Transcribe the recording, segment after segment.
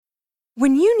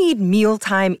When you need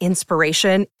mealtime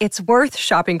inspiration, it's worth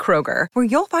shopping Kroger, where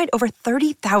you'll find over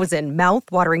 30,000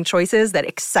 mouth-watering choices that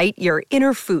excite your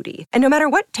inner foodie. And no matter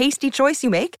what tasty choice you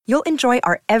make, you'll enjoy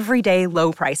our everyday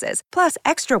low prices, plus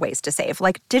extra ways to save,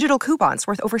 like digital coupons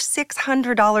worth over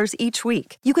 $600 each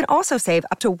week. You can also save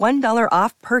up to $1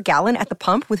 off per gallon at the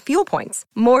pump with fuel points.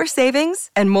 More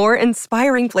savings and more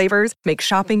inspiring flavors make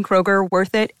shopping Kroger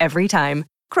worth it every time.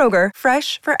 Kroger,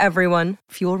 fresh for everyone.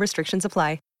 Fuel restrictions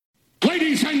apply.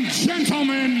 Ladies and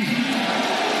gentlemen,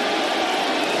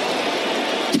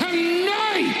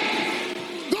 tonight,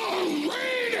 the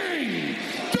reigning,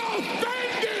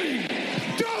 defending,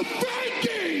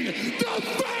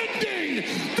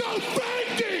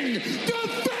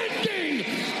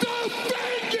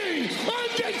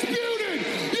 undisputed,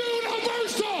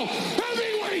 universal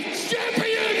heavyweight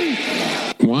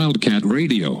champion, Wildcat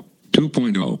Radio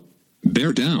 2.0.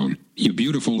 Bear down, you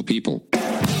beautiful people.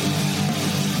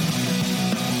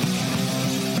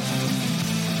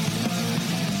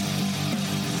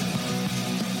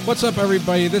 What's up,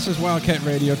 everybody? This is Wildcat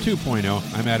Radio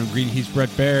 2.0. I'm Adam Green. He's Brett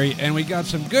Barry. And we got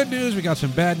some good news. We got some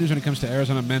bad news when it comes to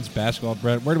Arizona men's basketball.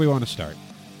 Brett, where do we want to start?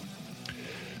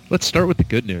 Let's start with the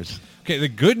good news. Okay, the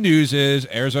good news is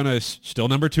Arizona is still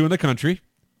number 2 in the country.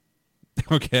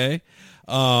 Okay.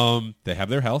 They have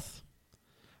their health.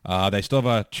 They still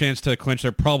have a chance to clinch.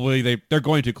 They're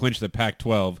going to clinch the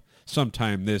Pac-12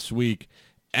 sometime this week.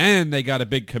 And they got a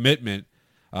big commitment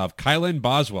of Kylan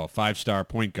Boswell, 5-star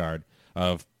point guard,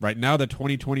 of right now the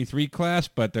 2023 class,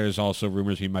 but there's also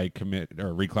rumors he might commit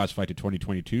or reclassify to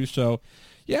 2022. So,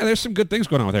 yeah, there's some good things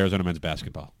going on with Arizona men's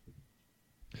basketball.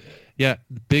 Yeah,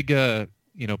 big, it's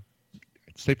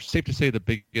safe to say the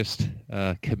biggest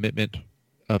commitment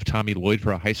of Tommy Lloyd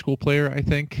for a high school player, I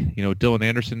think. You know, Dylan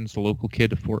Anderson's the local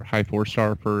kid, high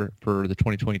 4-star for the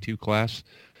 2022 class.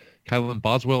 Kylan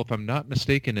Boswell, if I'm not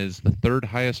mistaken, is the third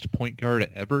highest point guard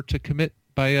ever to commit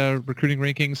by recruiting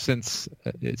rankings since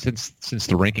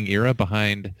the ranking era,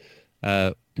 behind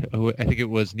I think it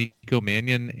was Nico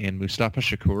Mannion and Mustafa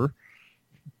Shakur,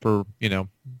 for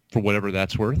whatever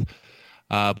that's worth.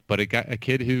 But a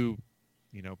kid who,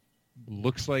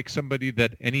 looks like somebody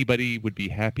that anybody would be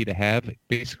happy to have. It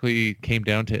basically came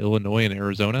down to Illinois and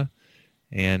Arizona,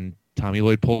 and Tommy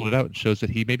Lloyd pulled it out and shows that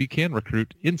he maybe can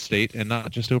recruit in-state and not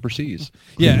just overseas.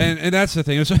 Yeah, and that's the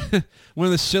thing. It was one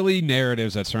of the silly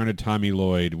narratives that surrounded Tommy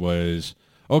Lloyd was,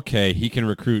 okay, he can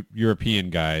recruit European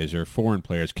guys or foreign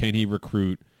players. Can he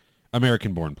recruit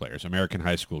American-born players, American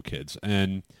high school kids?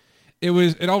 And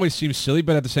it always seemed silly,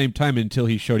 but at the same time, until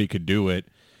he showed he could do it,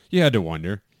 you had to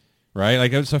wonder, right?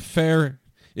 Like, it's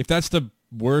if that's the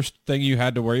worst thing you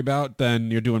had to worry about,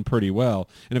 then you're doing pretty well.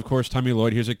 And of course, Tommy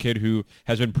Lloyd, here's a kid who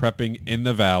has been prepping in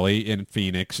the Valley in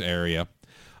Phoenix area.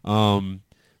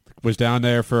 Was down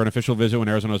there for an official visit when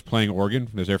Arizona was playing Oregon.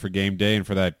 Was there for game day, and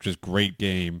for that just great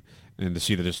game, and to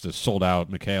see that just the sold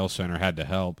out McHale Center had to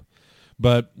help.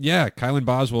 But yeah, Kylan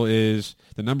Boswell is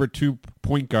the number 2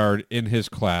 point guard in his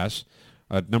class.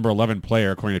 Number 11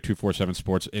 player, according to 247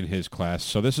 Sports, in his class.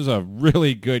 So this is a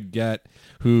really good get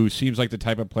who seems like the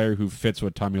type of player who fits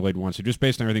what Tommy Lloyd wants to, just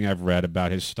based on everything I've read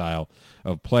about his style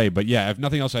of play. But yeah, if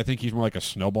nothing else, I think he's more like a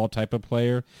snowball type of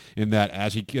player in that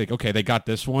as he, okay, they got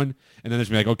this one, and then there's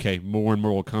going to be okay, more and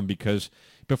more will come, because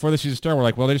before the season started, we're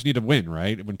like, well, they just need to win,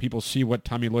 right? When people see what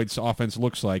Tommy Lloyd's offense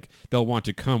looks like, they'll want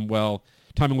to come. Well,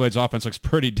 Tommy Lloyd's offense looks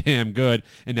pretty damn good,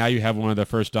 and now you have one of the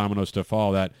first dominoes to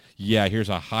fall that, yeah, here's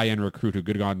a high-end recruit who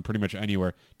could have gone pretty much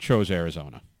anywhere, chose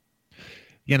Arizona.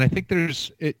 Yeah, and I think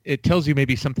it tells you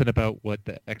maybe something about what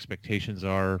the expectations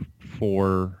are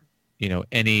for,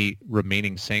 any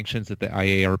remaining sanctions that the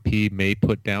IARP may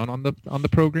put down on the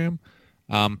program,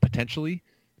 potentially,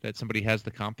 that somebody has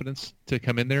the confidence to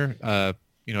come in there.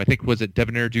 I think, was it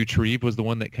Devonair Dutrieve was the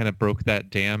one that kind of broke that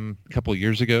dam a couple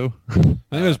years ago? I think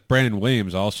it was Brandon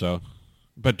Williams also,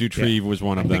 but Dutrieve was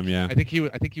one of them. Yeah, I think he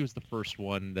was the first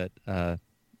one that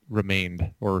remained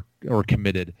or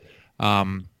committed.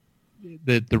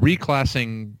 The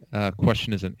reclassing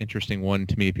question is an interesting one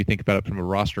to me if you think about it from a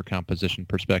roster composition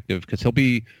perspective, because he'll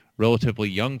be relatively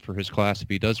young for his class if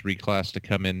he does reclass to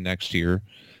come in next year,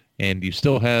 and you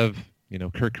still have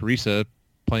Kirk Carissa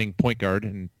playing point guard,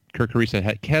 and Kirk Carissa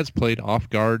has played off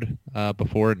guard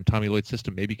before, and Tommy Lloyd's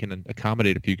system maybe can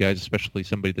accommodate a few guys, especially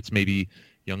somebody that's maybe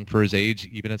young for his age,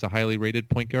 even as a highly rated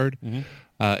point guard. Mm-hmm.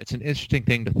 It's an interesting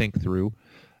thing to think through.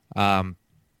 But,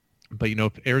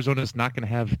 if Arizona's not going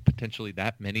to have potentially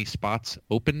that many spots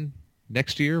open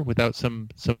next year without some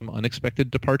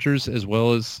unexpected departures as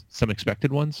well as some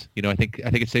expected ones, I think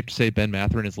it's safe to say Ben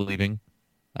Mathurin is leaving.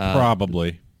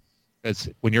 Probably. As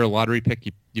when you're a lottery pick,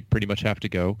 you pretty much have to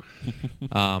go.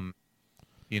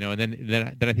 And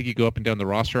then I think you go up and down the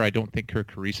roster. I don't think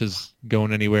Kirk Carisa's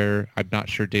going anywhere. I'm not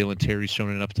sure Dalen Terry's shown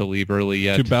enough to leave early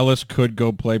yet. Tubelis could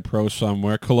go play pro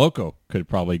somewhere. Koloko could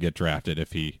probably get drafted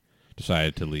if he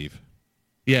decided to leave.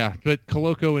 Yeah, but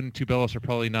Koloko and Tubelis are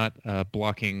probably not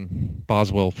blocking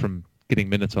Boswell from getting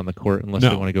minutes on the court unless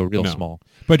they want to go real small.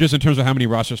 But just in terms of how many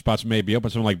roster spots may be open,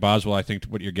 someone like Boswell, I think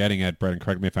what you're getting at, Brett, and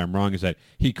correct me if I'm wrong, is that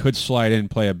he could slide in,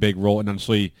 play a big role, and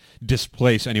honestly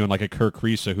displace anyone like a Kirk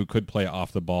Carisa who could play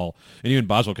off the ball. And even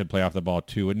Boswell could play off the ball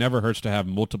too. It never hurts to have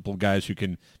multiple guys who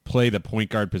can play the point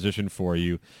guard position for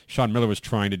you. Sean Miller was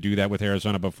trying to do that with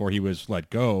Arizona before he was let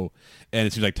go. And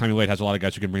it seems like Tommy Lloyd has a lot of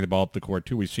guys who can bring the ball up the court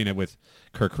too. We've seen it with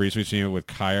Kirk Carisa. We've seen it with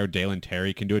Kyle. Dalen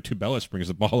Terry can do it. Tubelis brings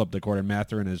the ball up the court, and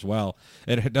Mathurin as well.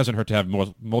 It doesn't hurt to have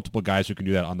multiple guys who can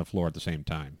do that on the floor at the same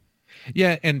time.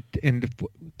 Yeah, and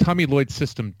Tommy Lloyd's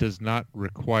system does not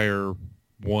require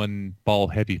one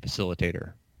ball-heavy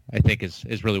facilitator, I think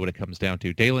is really what it comes down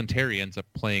to. Dalen Terry ends up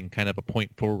playing kind of a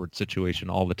point-forward situation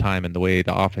all the time in the way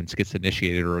the offense gets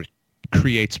initiated or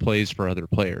creates plays for other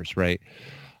players, right?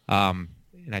 And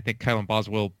I think Kylan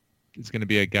Boswell is going to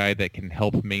be a guy that can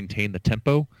help maintain the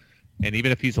tempo. And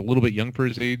even if he's a little bit young for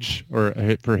his age, or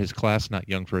for his class, not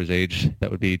young for his age,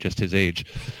 that would be just his age.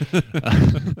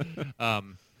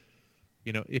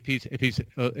 If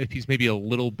he's maybe a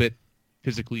little bit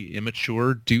physically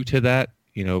immature due to that,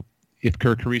 if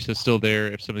Kirk Carisa is still there,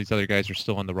 if some of these other guys are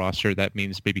still on the roster, that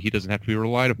means maybe he doesn't have to be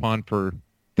relied upon for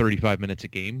 35 minutes a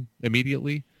game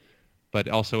immediately. But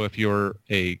also, if you're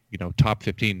a top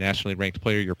 15 nationally ranked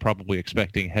player, you're probably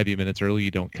expecting heavy minutes early.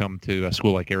 You don't come to a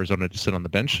school like Arizona to sit on the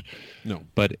bench. No,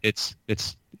 but it's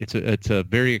a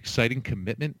very exciting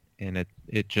commitment, and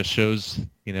it just shows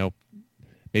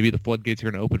maybe the floodgates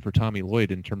are going to open for Tommy Lloyd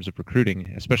in terms of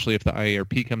recruiting, especially if the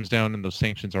IARP comes down and those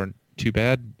sanctions aren't too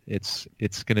bad. It's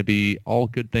going to be all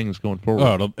good things going forward.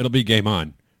 Oh, it'll be game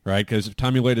on, right? Because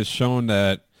Tommy Lloyd has shown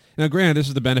that. Now, granted, this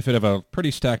is the benefit of a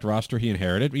pretty stacked roster he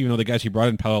inherited, even though the guys he brought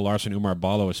in, Paolo Larson, Umar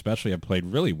Ballo especially, have played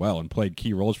really well and played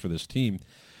key roles for this team.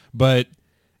 But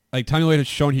like Tommy Lloyd has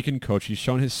shown he can coach. He's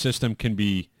shown his system can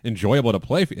be enjoyable to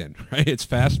play in, right? It's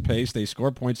fast-paced. They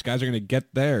score points. Guys are going to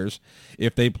get theirs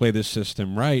if they play this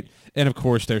system right. And, of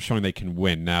course, they're showing they can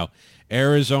win. Now,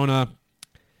 Arizona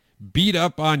beat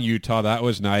up on Utah. That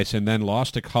was nice. And then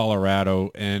lost to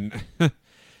Colorado. And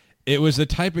it was the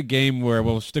type of game where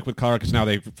we'll stick with Colorado because now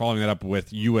they're following that up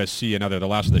with USC, the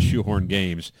last of the shoehorn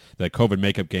games, the COVID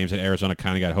makeup games that Arizona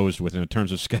kind of got hosed with in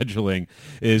terms of scheduling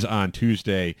is on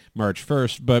Tuesday, March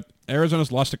 1st. But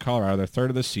Arizona's lost to Colorado, their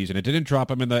third of the season. It didn't drop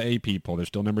them in the AP poll. They're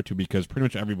still number 2 because pretty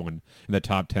much everyone in the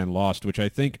top 10 lost, which I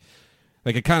think,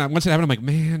 once it happened, I'm like,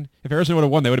 man, if Arizona would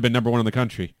have won, they would have been number 1 in the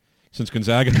country since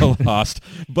Gonzaga lost.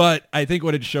 But I think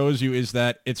what it shows you is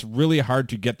that it's really hard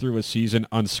to get through a season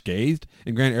unscathed.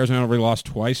 And granted, Arizona already lost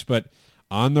twice, but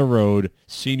on the road,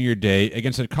 senior day,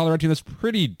 against a Colorado team that's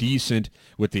pretty decent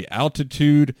with the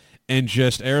altitude, and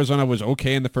just Arizona was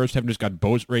okay in the first half and just got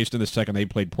boat raced in the second. They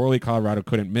played poorly. Colorado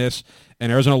couldn't miss. And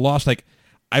Arizona lost.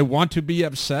 I want to be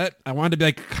upset. I wanted to be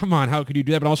like, come on, how could you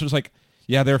do that? But also just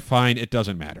yeah, they're fine. It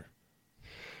doesn't matter.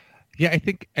 Yeah, I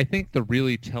think the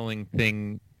really telling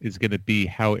thing is going to be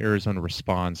how Arizona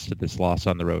responds to this loss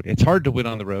on the road. It's hard to win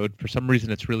on the road. For some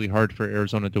reason, it's really hard for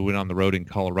Arizona to win on the road in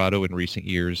Colorado in recent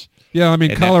years. Yeah,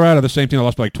 Colorado, the same team that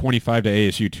lost by 25 to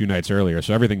ASU 2 nights earlier,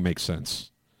 so everything makes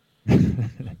sense.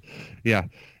 Yeah,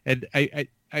 and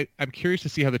I'm curious to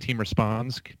see how the team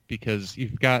responds because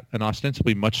you've got an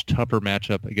ostensibly much tougher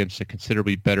matchup against a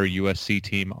considerably better USC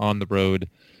team on the road.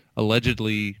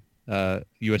 Allegedly,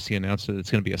 USC announced that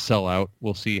it's going to be a sellout.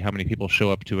 We'll see how many people show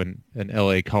up to an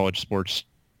LA college sports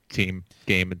team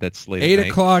game that's late 8 at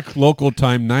night. o'clock local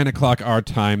time, 9 o'clock our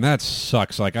time. That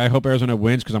sucks. I hope Arizona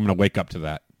wins because I'm going to wake up to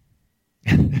that.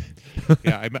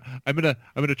 Yeah, I'm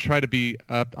gonna try to be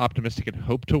optimistic and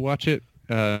hope to watch it.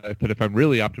 But if I'm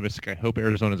really optimistic, I hope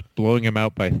Arizona's blowing them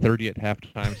out by 30 at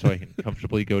halftime so I can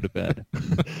comfortably go to bed.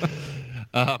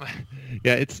 Yeah,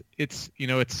 it's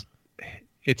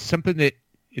something that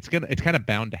it's kind of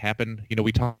bound to happen.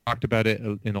 We talked about it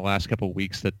in the last couple of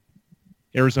weeks that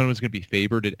Arizona was going to be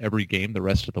favored at every game the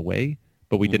rest of the way,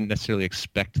 but we didn't necessarily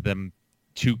expect them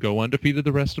to go undefeated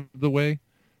the rest of the way.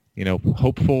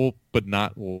 Hopeful but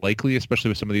not likely, especially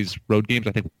with some of these road games.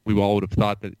 I think we all would have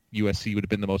thought that USC would have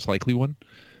been the most likely one.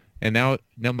 And now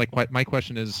my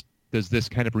question is, does this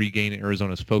kind of regain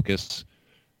Arizona's focus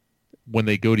when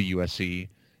they go to USC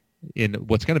in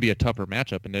what's going to be a tougher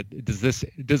matchup? And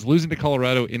does losing to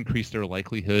Colorado increase their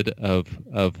likelihood of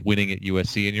winning at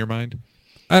USC in your mind?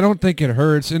 I don't think it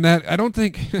hurts in that I don't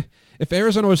think if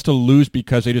Arizona was to lose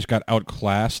because they just got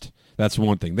outclassed, That's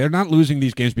one thing. They're not losing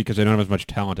these games because they don't have as much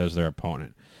talent as their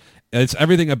opponent. It's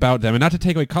everything about them. And not to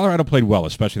take away, Colorado played well,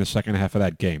 especially in the second half of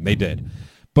that game. They did.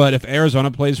 But if Arizona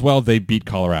plays well, they beat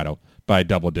Colorado by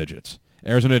double digits.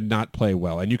 Arizona did not play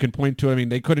well. And you can point to, I mean,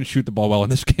 they couldn't shoot the ball well in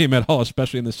this game at all,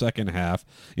 especially in the second half.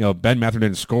 Ben Mather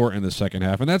didn't score in the second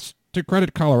half. And that's to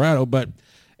credit Colorado. But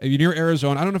if you're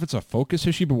Arizona, I don't know if it's a focus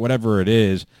issue, but whatever it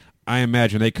is, I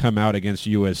imagine they come out against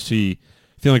USC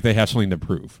feeling like they have something to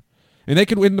prove. And they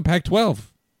could win the Pac-12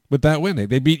 with that win.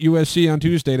 They beat USC on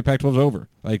Tuesday. The Pac-12's over.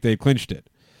 Like, they clinched it.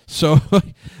 So,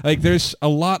 like, there's a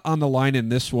lot on the line in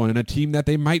this one, and a team that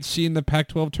they might see in the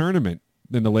Pac-12 tournament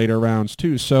in the later rounds,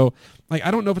 too. So, like, I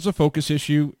don't know if it's a focus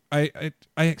issue. I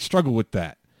struggle with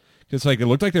that. It's like, it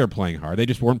looked like they were playing hard. They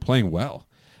just weren't playing well.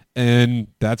 And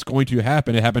that's going to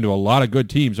happen. It happened to a lot of good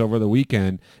teams over the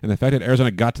weekend. And the fact that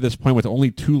Arizona got to this point with only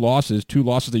two losses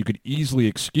that you could easily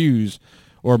excuse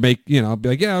or make, be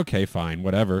like, yeah, okay, fine,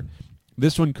 whatever.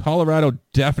 This one, Colorado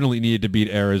definitely needed to beat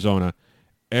Arizona.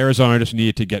 Arizona just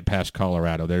needed to get past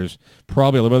Colorado. There's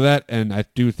probably a little bit of that, and I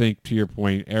do think, to your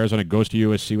point, Arizona goes to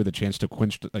USC with a chance to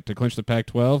clinch the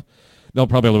Pac-12. They'll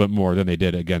probably a little bit more than they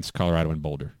did against Colorado and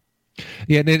Boulder.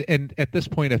 Yeah, and at this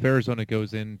point, if Arizona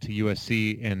goes into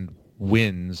USC and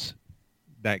wins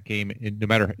that game, no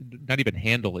matter, not even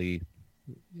handily,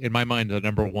 in my mind, the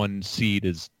number one seed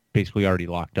is basically already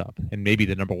locked up, and maybe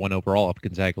the number one overall if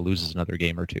Gonzaga loses another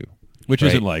game or two. Which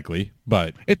isn't likely,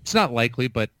 but... It's not likely,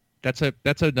 but that's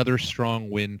another strong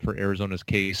win for Arizona's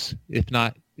case, if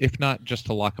not just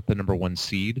to lock up the number one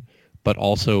seed, but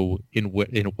also in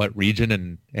what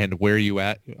region and where you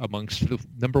at amongst the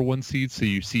number one seeds, so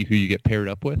you see who you get paired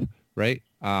up with, right?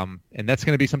 And that's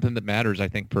going to be something that matters, I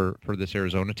think, for this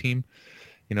Arizona team.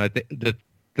 The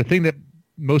thing that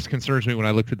most concerns me when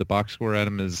I look through the box score,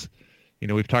 Adam, is,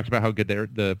 we've talked about how good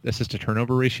the assist to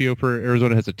turnover ratio for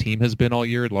Arizona as a team has been all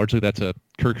year. Largely that's a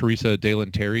Kerr Kriisa,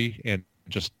 Dalen Terry, and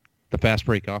just the fast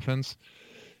break offense.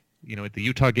 At the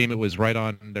Utah game, it was right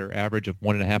on their average of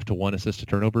 1.5 to 1 assist to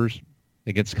turnovers.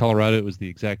 Against Colorado, it was the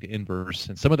exact inverse.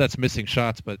 And some of that's missing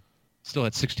shots, but still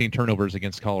had 16 turnovers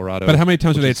against Colorado. But how many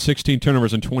times did they had 16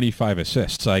 turnovers and 25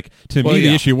 assists? Like, to me,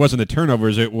 the issue wasn't the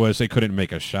turnovers. It was they couldn't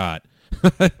make a shot.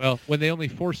 Well, when they only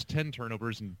forced 10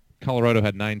 turnovers and Colorado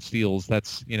had 9 steals,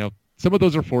 that's, some of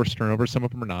those are forced turnovers, some of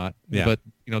them are not. Yeah. But,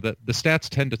 the stats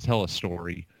tend to tell a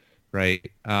story, right?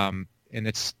 And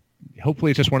hopefully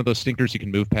it's just one of those stinkers you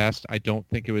can move past. I don't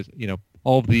think it was,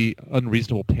 all of the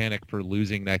unreasonable panic for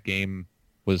losing that game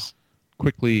was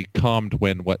quickly calmed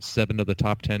when 7 of the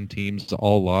top 10 teams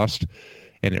all lost,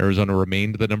 and Arizona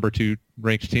remained the number 2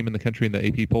 ranked team in the country in the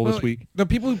AP poll this week. The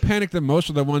people who panic the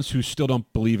most are the ones who still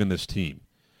don't believe in this team.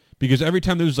 Because every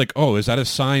time there's like, oh, is that a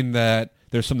sign that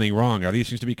there's something wrong? Are these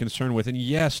things to be concerned with? And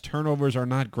yes, turnovers are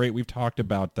not great. We've talked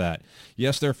about that.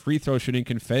 Yes, their free throw shooting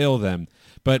can fail them.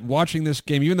 But watching this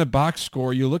game, even the box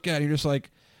score, you look at it and you're just like,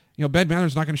 Ben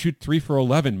Mather's not going to shoot 3 for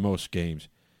 11 most games.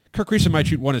 Kerr Kriisa might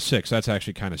shoot 1 of 6. That's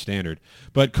actually kind of standard.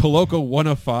 But Koloko 1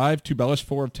 of 5, Tubelis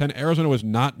 4 of 10. Arizona was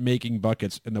not making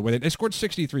buckets in the way they scored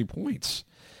 63 points.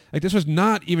 Like, this was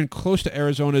not even close to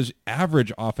Arizona's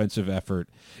average offensive effort.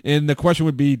 And the question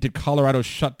would be, did Colorado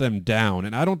shut them down?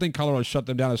 And I don't think Colorado shut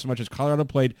them down as much as Colorado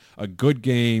played a good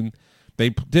game. They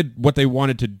did what they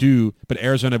wanted to do, but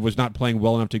Arizona was not playing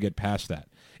well enough to get past that.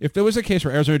 If there was a case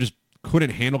where Arizona just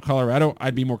couldn't handle Colorado,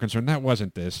 I'd be more concerned. That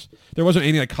wasn't this. There wasn't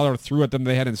anything like Colorado threw at them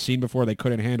they hadn't seen before they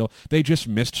couldn't handle. They just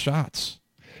missed shots.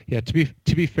 Yeah, to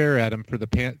be fair, Adam, for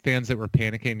the fans that were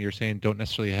panicking, you're saying don't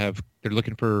necessarily they're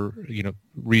looking for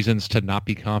reasons to not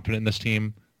be confident in this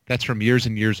team. That's from years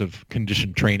and years of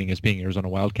conditioned training as being Arizona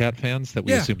Wildcat fans that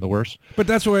we assume the worst. But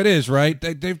that's what it is, right?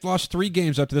 They've lost 3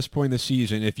 games up to this point in the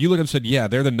season. If you look and said, yeah,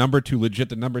 they're the number 2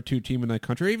 team in the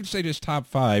country, or even say just top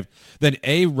 5, then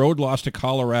a road loss to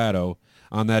Colorado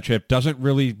on that trip doesn't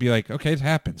really be like, okay, it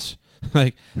happens.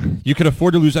 Like, you could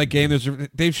afford to lose that game.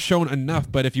 They've shown enough,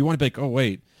 but if you want to be like, oh,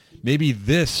 wait, maybe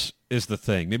this is the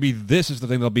thing. Maybe this is the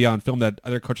thing that'll be on film that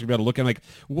other coaches will be able to look at like,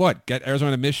 what? Get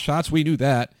Arizona to miss shots? We knew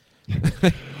that.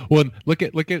 Well, look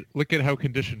at how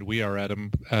conditioned we are,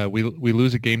 Adam. We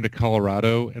lose a game to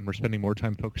Colorado, and we're spending more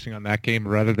time focusing on that game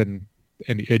rather than.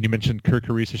 And you mentioned Kerr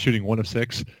Kriisa shooting 1 of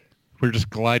 6. We're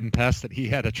just gliding past that he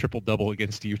had a triple-double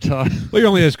against Utah. Well, you're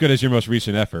only as good as your most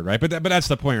recent effort, right? But that's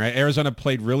the point, right? Arizona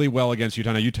played really well against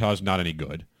Utah. Now, Utah's not any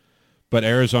good. But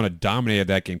Arizona dominated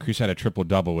that game. Kriisa had a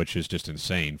triple-double, which is just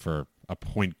insane for a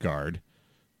point guard.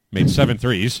 Made 7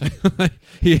 threes.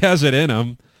 He has it in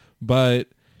him. But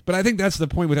I think that's the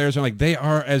point with Arizona. Like, they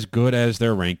are as good as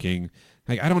their ranking.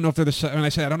 Like, I don't know if they're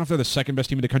I don't know if they're the second best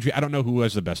team in the country. I don't know who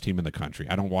is the best team in the country.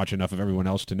 I don't watch enough of everyone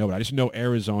else to know, but I just know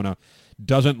Arizona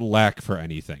doesn't lack for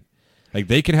anything. Like,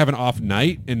 they can have an off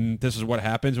night, and this is what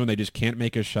happens when they just can't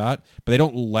make a shot, but they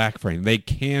don't lack for anything. They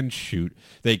can shoot.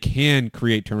 They can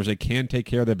create turnovers. They can take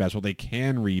care of their basketball. They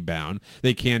can rebound.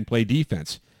 They can play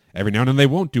defense. Every now and then they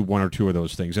won't do one or two of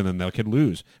those things, and then they could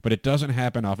lose. But it doesn't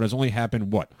happen often. It's only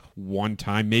happened, one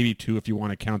time, maybe two if you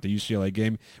want to count the UCLA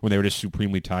game when they were just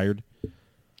supremely tired.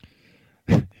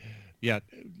 Yeah.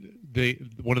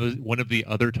 One of the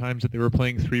other times that they were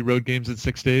playing 3 road games in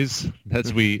 6 days.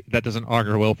 That doesn't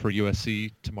augur well for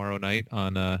USC tomorrow night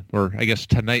on, or I guess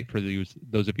tonight for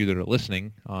those of you that are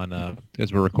listening on,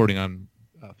 as we're recording on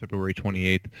February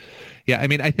 28th. Yeah, I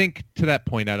mean, I think to that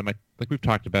point, Adam, like we've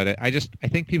talked about it, I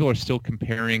think people are still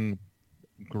comparing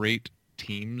great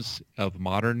teams of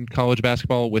modern college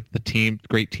basketball with the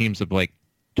great teams of like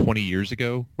 20 years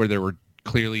ago, where there were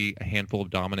clearly a handful of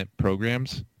dominant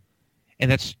programs. And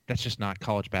that's just not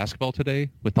college basketball today,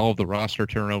 with all of the roster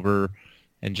turnover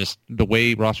and just the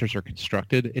way rosters are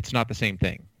constructed. It's not the same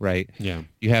thing, right? Yeah.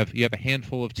 You have a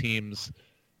handful of teams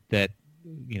that,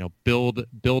 you know, build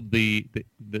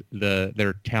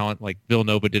their talent, like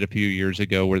Villanova did a few years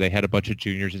ago, where they had a bunch of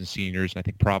juniors and seniors, and I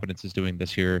think Providence is doing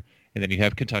this year. And then you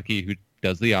have Kentucky, who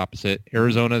does the opposite.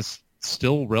 Arizona's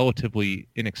still relatively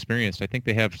inexperienced. I think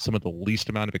they have some of the least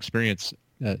amount of experience,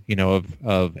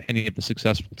 of any of the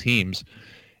successful teams.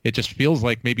 It just feels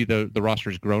like maybe the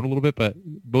roster's grown a little bit, but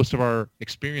most of our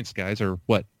experienced guys are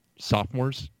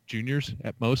sophomores, juniors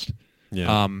at most.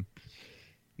 Yeah.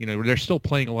 They're still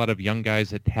playing a lot of young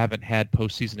guys that haven't had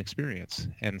postseason experience,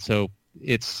 and so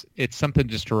it's something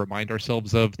just to remind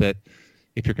ourselves of, that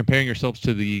if you're comparing yourselves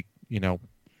to the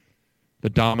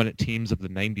dominant teams of the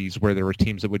 90s, where there were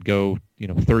teams that would go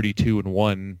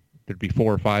 32-1. There'd be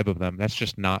 4 or 5 of them. That's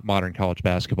just not modern college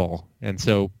basketball. And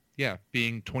so, yeah,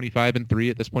 being 25-3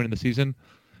 at this point in the season,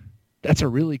 that's a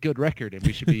really good record, and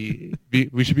we should be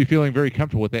we should be feeling very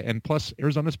comfortable with it. And plus,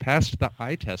 Arizona's passed the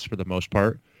eye test for the most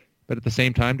part. But at the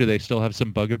same time, do they still have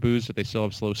some bugaboos? Do they still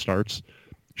have slow starts?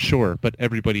 Sure, but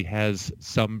everybody has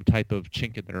some type of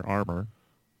chink in their armor,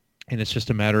 and it's just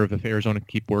a matter of if Arizona can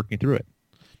keep working through it.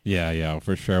 Yeah,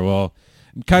 for sure. Well,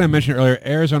 kind of mentioned earlier,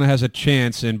 Arizona has a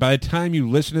chance, and by the time you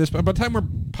listen to this, by the time we're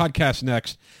podcast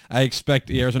next, I expect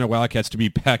the Arizona Wildcats to be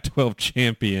Pac-12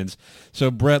 champions. So,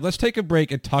 Brett, let's take a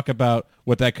break and talk about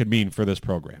what that could mean for this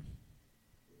program.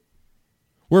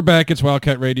 We're back. It's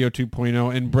Wildcat Radio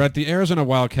 2.0, and Brett, the Arizona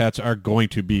Wildcats are going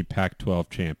to be Pac-12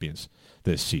 champions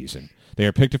this season. They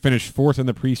are picked to finish 4th in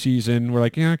the preseason. We're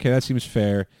like, yeah, okay, that seems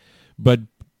fair, but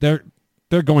they're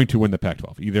going to win the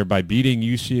Pac-12, either by beating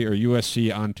UC or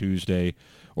USC on Tuesday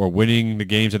or winning the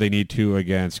games that they need to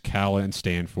against Cal and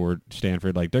Stanford.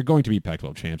 Like, they're going to be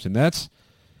Pac-12 champs, and that's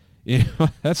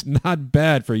not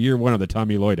bad for year one of the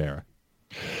Tommy Lloyd era.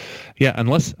 Yeah,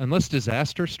 unless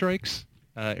disaster strikes,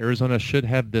 Arizona should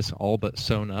have this all but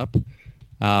sewn up.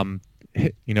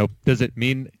 Does it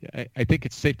mean? I think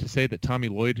it's safe to say that Tommy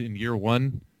Lloyd in year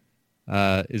one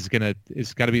is got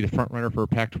to be the front runner for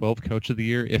Pac-12 Coach of the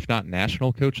Year, if not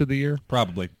National Coach of the Year.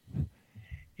 Probably.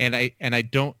 And I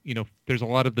don't, there's a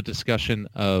lot of the discussion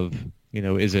of,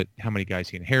 is it how many guys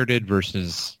he inherited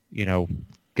versus,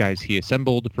 guys he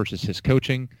assembled versus his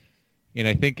coaching. And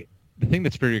I think the thing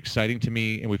that's very exciting to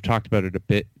me, and we've talked about it a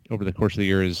bit over the course of the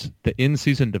year, is the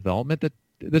in-season development that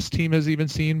this team has even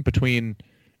seen between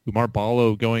Umar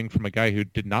Ballo going from a guy who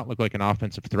did not look like an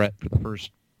offensive threat for the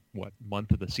first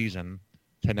month of the season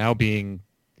to now being,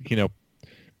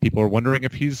 people are wondering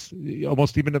if he's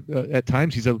almost even at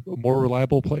times he's a more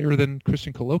reliable player than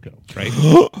Christian Coloco, right?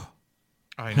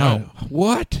 I know.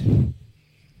 What?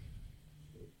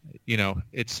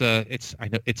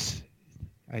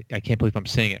 I can't believe I'm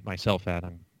saying it myself,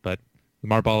 Adam, but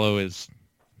Umar Ballo is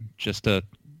just a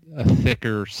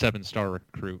thicker 7-star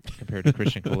recruit compared to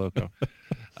Christian Coloco.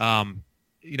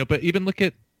 But even look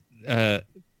at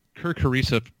Kirk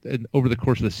Harisa over the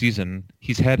course of the season.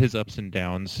 He's had his ups and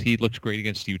downs. He looked great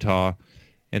against Utah.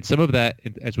 And some of that,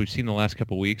 as we've seen the last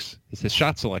couple of weeks, is his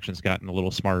shot selection's gotten a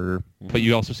little smarter. Mm-hmm. But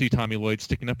you also see Tommy Lloyd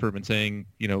sticking up for him and saying,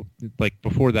 like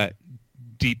before that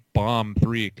deep bomb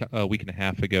a week and a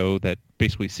half ago that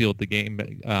basically sealed the game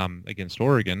against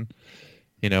Oregon,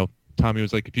 Tommy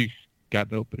was like, if you got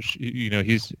an open,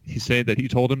 he's saying that he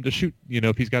told him to shoot,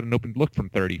 if he's got an open look from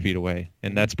 30 feet away.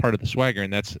 And that's part of the swagger,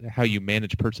 and that's how you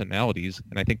manage personalities.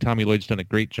 And I think Tommy Lloyd's done a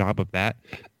great job of that,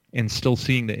 and still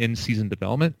seeing the in-season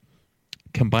development.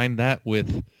 Combine that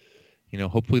with,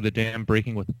 hopefully the dam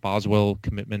breaking with the Boswell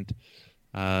commitment,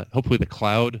 hopefully the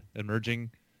cloud emerging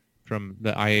from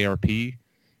the IARP.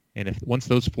 And once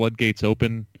those floodgates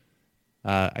open,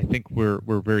 I think we're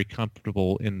very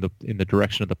comfortable in the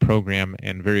direction of the program,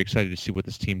 and very excited to see what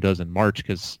this team does in March,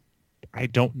 because I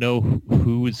don't know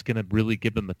who is going to really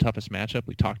give them the toughest matchup.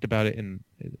 We talked about it in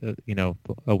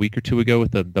a week or two ago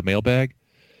with the mailbag.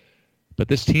 But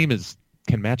this team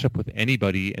can match up with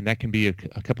anybody, and that can be a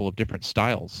couple of different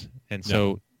styles. And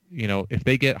so, if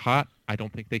they get hot, I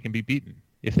don't think they can be beaten.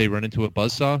 If they run into a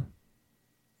buzzsaw,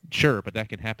 sure, but that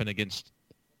can happen against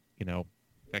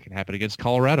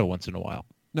Colorado once in a while.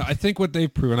 No, I think what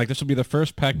they've proven, like this will be the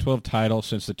first Pac-12 title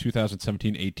since the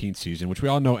 2017-18 season, which we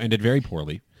all know ended very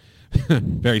poorly,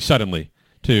 very suddenly,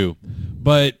 too.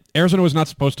 But Arizona was not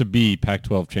supposed to be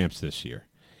Pac-12 champs this year.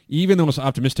 Even the most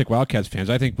optimistic Wildcats fans,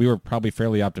 I think we were probably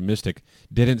fairly optimistic,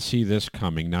 didn't see this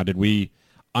coming. Now, did we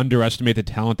underestimate the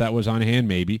talent that was on hand?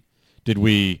 Maybe. Did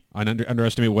we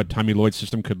underestimate what Tommy Lloyd's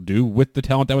system could do with the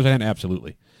talent that was on hand?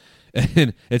 Absolutely.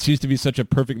 And it seems to be such a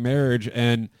perfect marriage.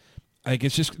 And like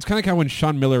it's kind of how when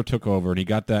Sean Miller took over and he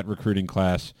got that recruiting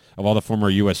class of all the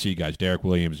former USC guys, Derek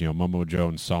Williams, Momo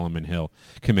Jones, Solomon Hill,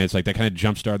 commits, like that kind of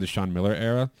jump-started the Sean Miller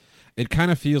era. It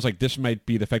kind of feels like this might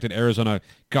be the fact that Arizona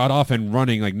got off and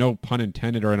running, like no pun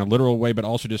intended or in a literal way, but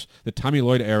also just the Tommy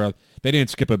Lloyd era. They didn't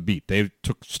skip a beat. They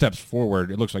took steps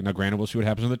forward. It looks like. Now, granted, we'll see what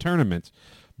happens in the tournaments.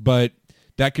 But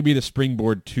that could be the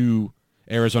springboard to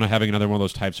Arizona having another one of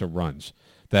those types of runs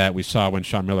that we saw when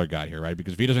Sean Miller got here, right?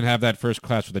 Because if he doesn't have that first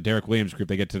class with the Derek Williams group,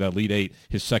 they get to the Elite Eight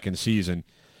his second season.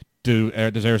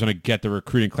 Does Arizona get the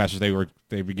recruiting classes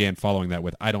they began following that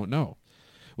with? I don't know.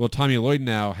 Well, Tommy Lloyd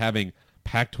now having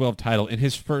Pac-12 title in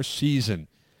his first season.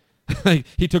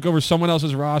 He took over someone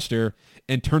else's roster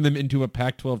and turned them into a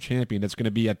Pac-12 champion that's going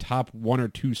to be a top 1 or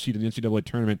 2 seed in the NCAA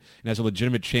tournament and has a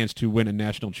legitimate chance to win a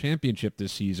national championship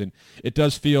this season. It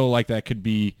does feel like that could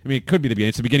be, it could be the beginning.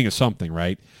 It's the beginning of something,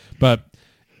 right? But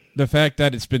the fact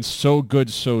that it's been so good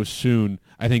so soon,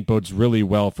 I think bodes really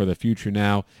well for the future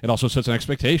now. It also sets an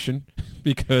expectation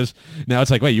because now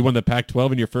it's like, wait, you won the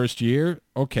Pac-12 in your first year?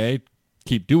 Okay,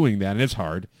 keep doing that, and it's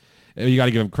hard. You got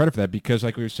to give them credit for that because,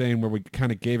 like we were saying, where we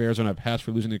kind of gave Arizona a pass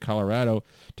for losing to Colorado,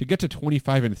 to get to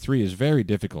 25-3 is very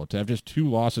difficult. To have just 2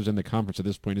 losses in the conference at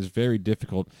this point is very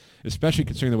difficult, especially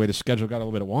considering the way the schedule got a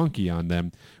little bit wonky on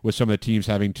them, with some of the teams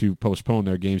having to postpone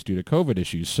their games due to COVID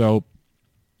issues. So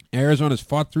Arizona's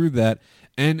fought through that,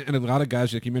 and a lot of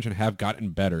guys, like you mentioned, have gotten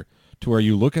better to where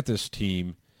you look at this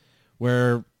team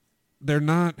where they're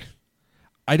not.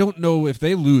 I don't know if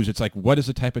they lose, it's like, what is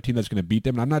the type of team that's going to beat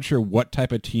them? And I'm not sure what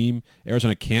type of team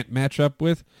Arizona can't match up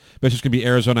with, but it's just going to be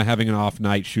Arizona having an off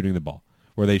night shooting the ball,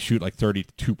 where they shoot like 32%,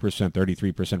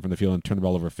 33% from the field and turn the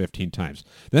ball over 15 times.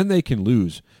 Then they can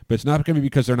lose, but it's not going to be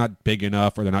because they're not big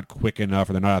enough or they're not quick enough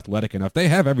or they're not athletic enough. They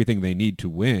have everything they need to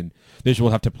win. They just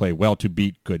will have to play well to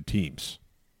beat good teams.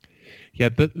 Yeah,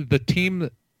 the team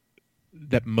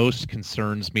that most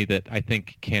concerns me that I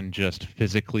think can just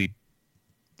physically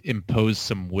impose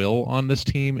some will on this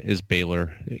team is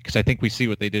Baylor, because I think we see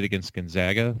what they did against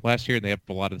Gonzaga last year, and they have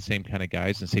a lot of the same kind of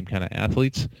guys and same kind of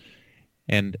athletes.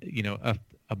 And,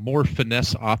 a more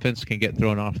finesse offense can get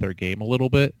thrown off their game a little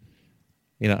bit.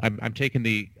 I'm taking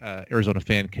the Arizona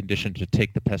fan condition to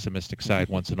take the pessimistic side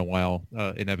once in a while,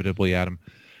 inevitably, Adam.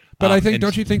 But I think,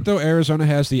 don't you think, though, Arizona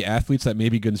has the athletes that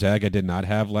maybe Gonzaga did not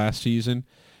have last season?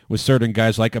 With certain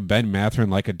guys like a Ben Mathurin,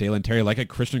 like a Dalen Terry, like a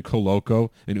Christian Koloko,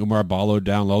 and Umar Ballo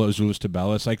down low, Azuolas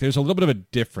Tubelis. Like, there's a little bit of a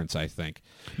difference, I think.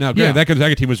 Now, granted, that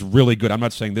Gonzaga team was really good. I'm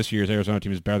not saying this year's Arizona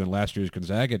team is better than last year's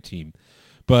Gonzaga team.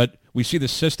 But we see the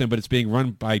system, but it's being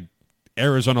run by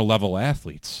Arizona-level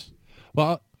athletes.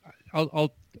 Well,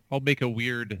 I'll make a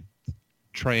weird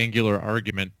triangular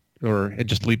argument, and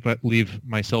just leave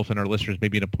myself and our listeners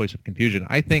maybe in a place of confusion.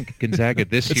 I think Gonzaga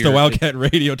this year... It's the Wildcat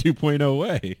Radio 2.0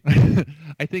 way.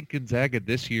 I think Gonzaga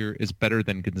this year is better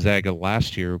than Gonzaga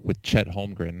last year with Chet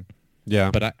Holmgren. Yeah.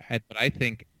 But I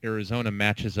think Arizona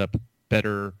matches up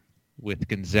better with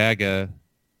Gonzaga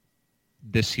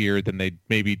this year than they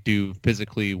maybe do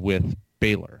physically with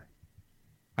Baylor.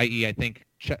 I.e., I think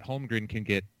Chet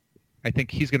Holmgren I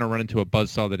think he's going to run into a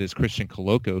buzzsaw that is Christian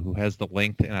Koloko, who has the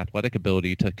length and athletic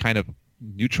ability to kind of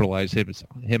neutralize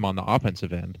him on the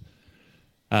offensive end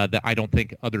that I don't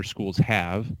think other schools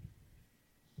have.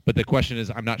 But the question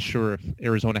is, I'm not sure if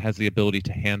Arizona has the ability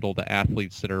to handle the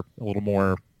athletes that are a little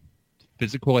more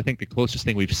physical. I think the closest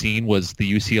thing we've seen was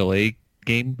the UCLA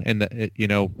game, and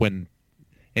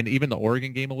and even the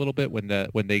Oregon game a little bit when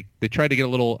they tried to get a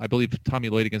little. I believe Tommy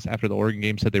Lloyd after the Oregon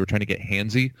game said they were trying to get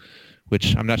handsy,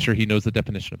 which I'm not sure he knows the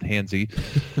definition of handsy.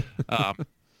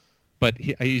 But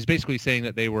he's basically saying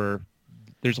that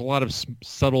there's a lot of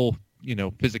subtle,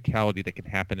 physicality that can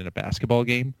happen in a basketball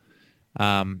game.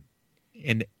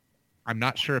 And I'm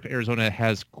not sure if Arizona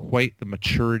has quite the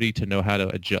maturity to know how to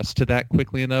adjust to that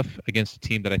quickly enough against a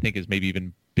team that I think is maybe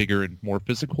even bigger and more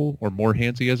physical or more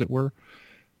handsy, as it were.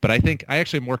 But I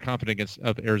actually am more confident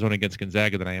of Arizona against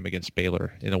Gonzaga than I am against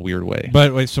Baylor in a weird way.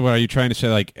 But wait, so what are you trying to say?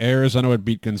 Like Arizona would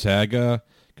beat Gonzaga,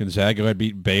 Gonzaga would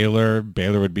beat Baylor,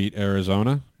 Baylor would beat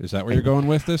Arizona? Is that where you're going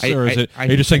with this? Or are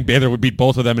you just saying Baylor would beat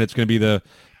both of them and it's going to be the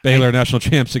Baylor national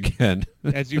champs again?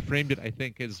 As you framed it, I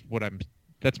think is what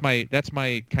that's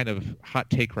my kind of hot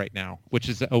take right now, which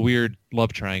is a weird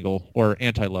love triangle or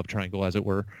anti-love triangle, as it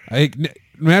were. No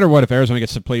matter what, if Arizona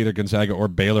gets to play either Gonzaga or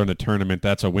Baylor in the tournament,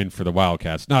 that's a win for the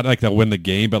Wildcats. Not like they'll win the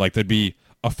game, but like there'd be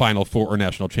a Final Four or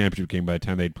national championship game by the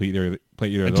time they'd play either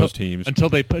of those teams. Until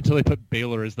they put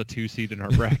Baylor as the 2 seed in our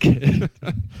bracket.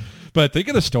 But think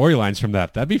of the storylines from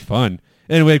that. That'd be fun.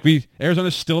 Anyway,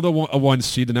 Arizona's still a 1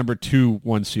 seed, the number 2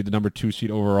 1 seed, the number 2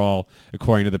 seed overall,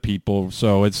 according to the people.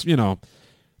 So it's,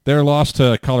 their loss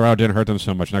to Colorado didn't hurt them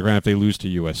so much. Now, granted, if they lose to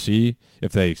USC,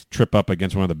 if they trip up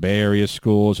against one of the Bay Area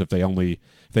schools, if they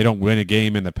don't win a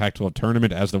game in the Pac-12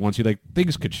 tournament as the 1 seed,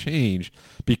 things could change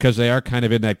because they are kind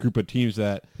of in that group of teams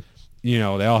that, they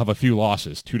all have a few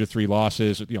losses, 2 to 3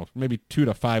 losses, maybe 2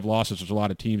 to 5 losses. There's a lot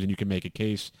of teams, and you can make a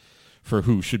case for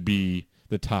who should be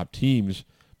the top teams.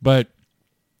 But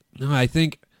no, I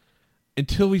think I'm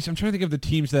trying to think of the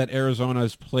teams that Arizona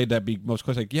has played that be most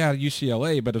close. Like,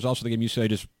 UCLA, but there's also the game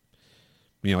UCLA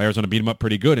Arizona beat them up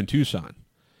pretty good in Tucson.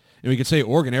 And we could say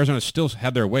Oregon. Arizona still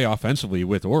had their way offensively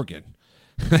with Oregon.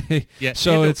 Yeah,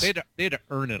 so they had to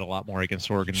earn it a lot more against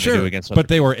Oregon than sure, they do against but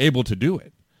they were able to do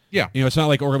it. Yeah. It's not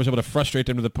like Oregon was able to frustrate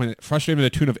them to the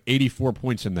tune of 84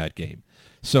 points in that game.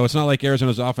 So it's not like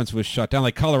Arizona's offense was shut down.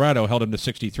 Like Colorado held them to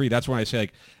 63. That's why I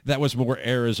say that was more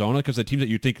Arizona, because the teams that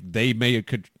you think they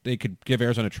could give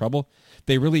Arizona trouble,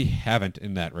 they really haven't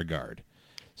in that regard.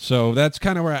 So that's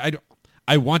kind of where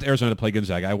I want Arizona to play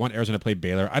Gonzaga. I want Arizona to play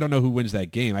Baylor. I don't know who wins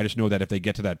that game. I just know that if they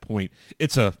get to that point,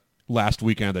 it's a last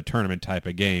weekend of the tournament type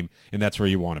of game, and that's where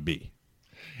you want to be.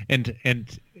 And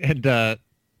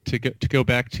to go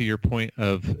back to your point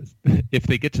of if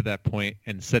they get to that point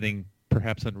and setting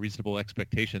perhaps unreasonable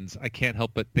expectations, I can't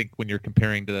help but think when you're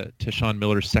comparing to Sean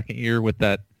Miller's second year with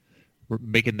that,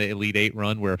 making the Elite Eight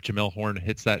run, where if Jamel Horn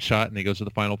hits that shot and he goes to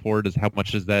the Final Four, how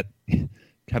much does that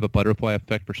have a butterfly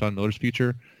effect for Sean Miller's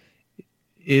future?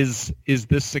 Is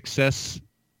this success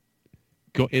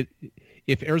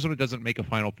if Arizona doesn't make a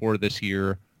Final Four this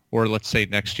year, or let's say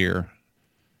next year,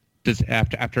 does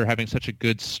after having such a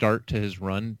good start to his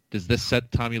run, does this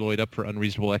set Tommy Lloyd up for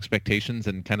unreasonable expectations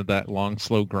and kind of that long,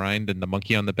 slow grind and the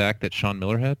monkey on the back that Sean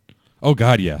Miller had? Oh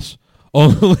God, yes.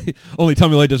 Only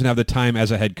Tommy Lloyd doesn't have the time as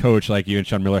a head coach like you and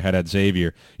Sean Miller had at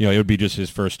Xavier. It would be just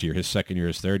his first year, his second year,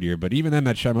 his third year. But even then,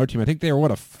 that Sean Miller team, I think they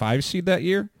were a 5 seed that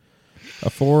year, a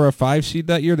 4 or a 5 seed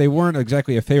that year. They weren't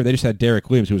exactly a favorite. They just had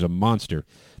Derek Williams, who was a monster.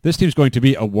 This team's going to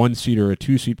be a 1 seed or a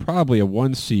 2 seed, probably a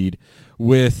 1 seed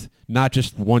with not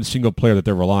just one single player that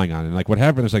they're relying on. And what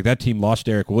happened is that team lost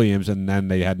Derek Williams, and then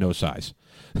they had no size.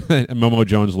 And Momo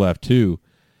Jones left too.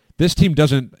 This team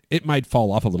it might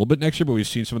fall off a little bit next year, but we've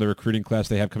seen some of the recruiting class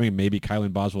they have coming, and maybe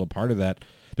Kylan Boswell a part of that.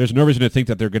 There's no reason to think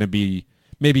that they're going to be,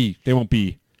 maybe they won't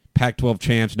be Pac-12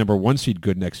 champs, number 1 seed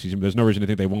good next season, but there's no reason to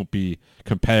think they won't be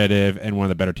competitive and one of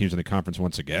the better teams in the conference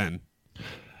once again.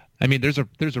 I mean, there's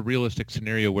a realistic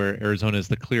scenario where Arizona is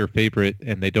the clear favorite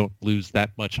and they don't lose that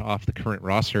much off the current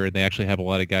roster, and they actually have a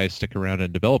lot of guys stick around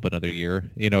and develop another year.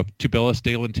 If Tubelis,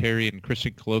 Dalen Terry, and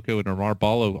Christian Coloco and Amar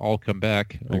Ballo all come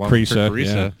back, along with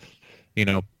Carissa,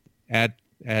 add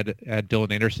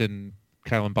Dylan Anderson,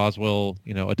 Kylan Boswell,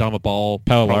 Adama Ball,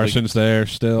 Pelle Larson's there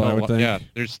still. I would think. Yeah,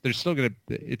 there's still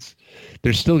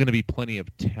gonna be plenty of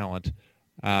talent.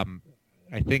 I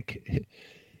think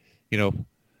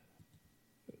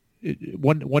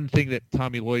one thing that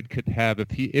Tommy Lloyd could have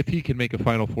if he can make a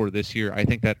Final Four this year, I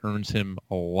think that earns him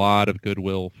a lot of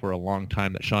goodwill for a long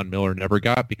time that Sean Miller never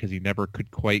got, because he never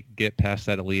could quite get past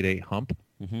that Elite Eight hump.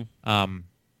 Mm-hmm.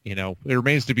 It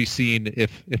remains to be seen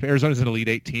if Arizona's an Elite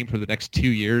Eight team for the next 2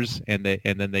 years and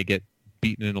then they get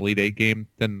beaten in an Elite Eight game,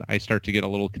 then I start to get a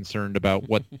little concerned about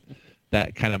what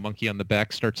that kind of monkey on the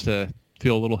back starts to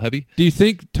feel a little heavy. Do you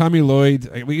think Tommy Lloyd,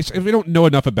 we don't know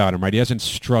enough about him, right? He hasn't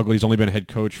struggled. He's only been a head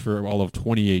coach for all of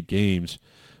 28 games.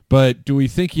 But do we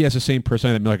think he has the same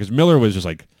personality that Miller? Because Miller was just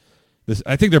this.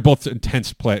 I think they're both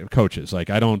intense coaches. I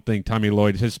don't think Tommy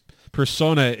Lloyd, his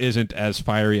persona isn't as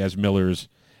fiery as Miller's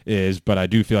is, but I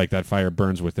do feel like that fire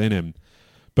burns within him.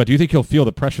 But do you think he'll feel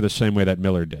the pressure the same way that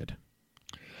Miller did?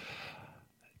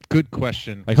 Good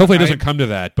question. Hopefully it doesn't come to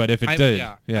that, but if it did,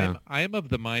 yeah. I am of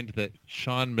the mind that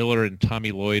Sean Miller and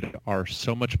Tommy Lloyd are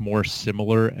so much more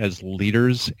similar as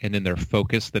leaders and in their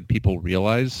focus than people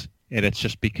realize. And it's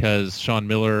just because Sean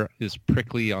Miller is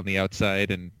prickly on the outside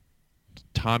and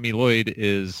Tommy Lloyd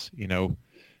is,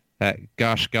 that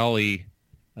gosh golly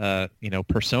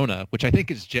persona, which I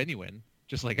think is genuine,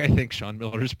 just like I think Sean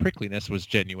Miller's prickliness was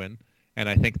genuine. And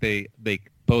I think they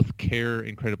both care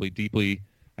incredibly deeply.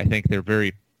 I think they're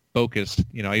very focused.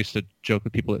 I used to joke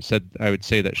with people that said I would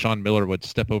say that Sean Miller would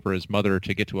step over his mother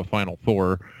to get to a Final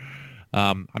Four.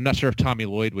 I'm not sure if Tommy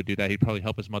Lloyd would do that. He'd probably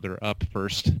help his mother up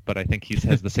first, but I think he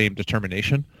has the same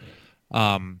determination.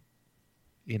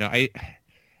 I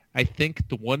think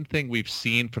the one thing we've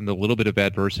seen from the little bit of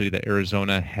adversity that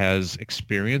Arizona has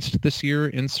experienced this year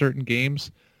in certain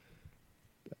games,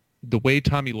 the way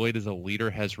Tommy Lloyd as a leader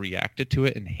has reacted to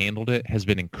it and handled it has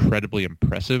been incredibly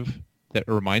impressive. That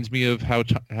reminds me of how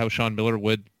Sean Miller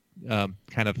would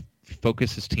kind of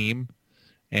focus his team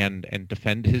and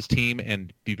defend his team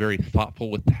and be very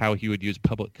thoughtful with how he would use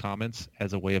public comments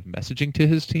as a way of messaging to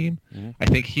his team. Mm-hmm. I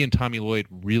think he and Tommy Lloyd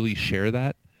really share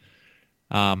that.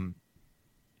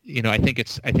 I think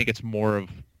it's more of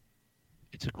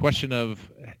it's a question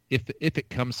of if it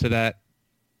comes to that.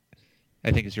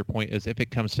 I think, as your point is, if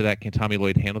it comes to that, can Tommy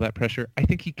Lloyd handle that pressure? I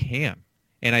think he can,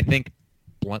 and I think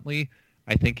bluntly,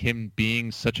 I think him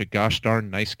being such a gosh darn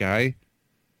nice guy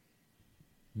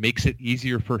makes it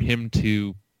easier for him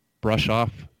to brush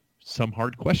off some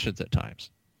hard questions at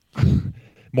times,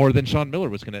 more than Sean Miller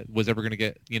was ever gonna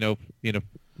get.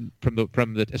 From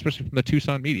the especially from the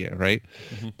Tucson media, right?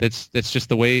 Mm-hmm. That's just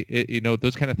the way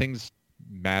those kind of things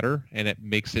matter, and it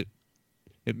makes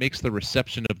the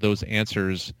reception of those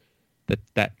answers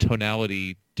that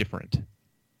tonality different,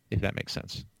 if that makes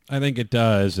sense. I think it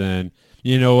does, and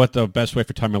you know what? The best way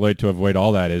for Tommy Lloyd to avoid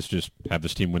all that is just have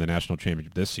this team win the national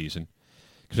championship this season.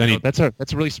 Because that's a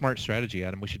really smart strategy,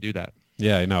 Adam. We should do that.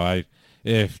 Yeah, I know.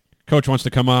 If Coach wants to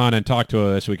come on and talk to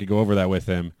us, we could go over that with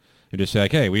him and just say,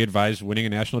 like, hey, we advise winning a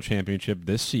national championship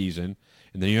this season,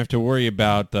 and then you have to worry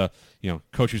about the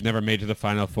coach who's never made it to the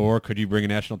Final Four. Could you bring a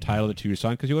national title to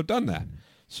Tucson? Because you would have done that.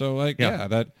 So,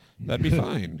 that'd be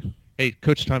fine. Hey,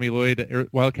 Coach Tommy Lloyd,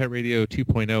 Wildcat Radio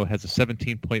 2.0 has a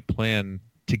 17-point plan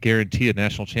to guarantee a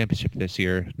national championship this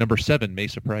year. Number 7 may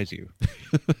surprise you.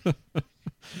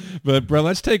 But, bro,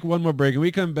 let's take one more break. And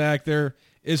we come back, there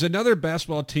is another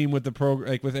basketball team with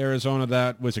with Arizona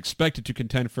that was expected to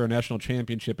contend for a national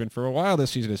championship. And for a while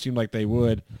this season, it seemed like they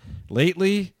would.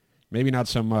 Lately, maybe not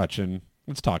so much. And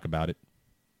let's talk about it.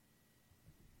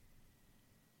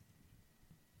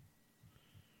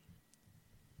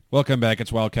 Welcome back.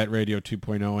 It's Wildcat Radio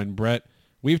 2.0. And Brett,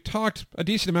 we've talked a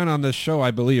decent amount on this show,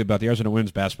 I believe, about the Arizona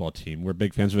women's basketball team. We're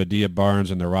big fans of Adia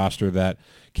Barnes and the roster that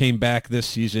came back this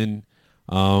season.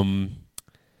 The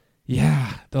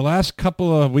last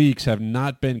couple of weeks have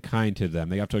not been kind to them.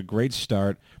 They got to a great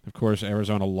start. Of course,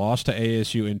 Arizona lost to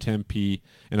ASU in Tempe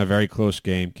in a very close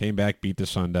game. Came back, beat the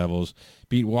Sun Devils,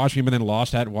 beat Washington, but then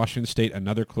lost at Washington State,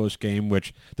 another close game,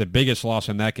 which the biggest loss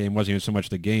in that game wasn't even so much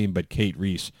the game, but Kate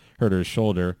Reese hurt her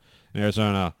shoulder. And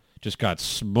Arizona just got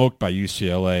smoked by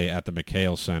UCLA at the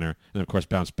McHale Center, and of course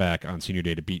bounced back on senior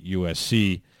day to beat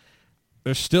USC.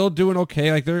 They're still doing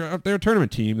okay. Like they're a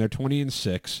tournament team. They're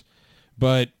 20-6,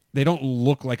 but they don't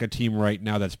look like a team right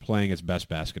now that's playing its best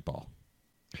basketball.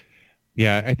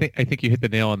 Yeah, I think you hit the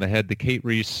nail on the head. The Kate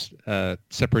Reese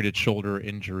separated shoulder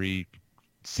injury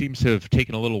seems to have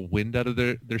taken a little wind out of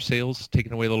their sails,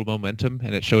 taken away a little momentum,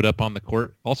 and it showed up on the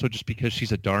court. Also, just because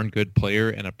she's a darn good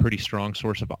player and a pretty strong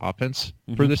source of offense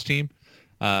for this team,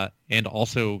 and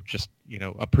also just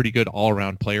a pretty good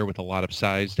all-around player with a lot of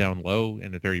size down low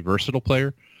and a very versatile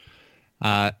player.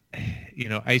 I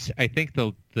think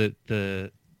there's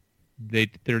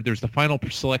the final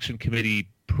selection committee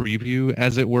preview,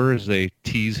 as it were, as they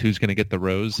tease who's going to get the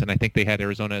rose, and I think they had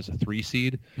Arizona as a 3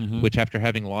 seed, which after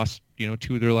having lost 2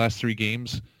 of their last 3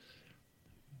 games,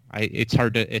 it's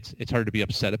hard to be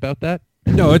upset about that.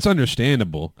 No, it's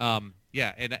understandable. And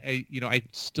I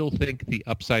still think the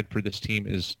upside for this team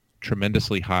is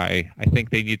tremendously high. I think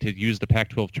they need to use the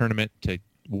Pac-12 tournament to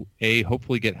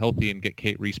hopefully get healthy and get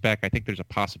Kate Reese back. I think there's a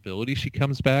possibility she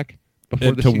comes back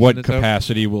before the season is to what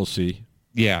capacity out. We'll see.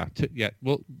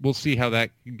 We'll see how that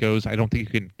goes. I don't think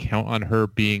you can count on her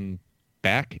being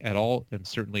back at all, and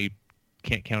certainly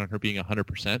can't count on her being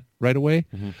 100% right away.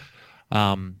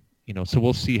 So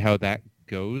we'll see how that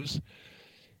goes.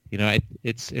 But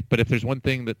if there's one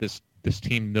thing that this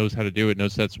team knows how to do, it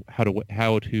knows that's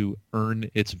how to earn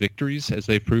its victories, as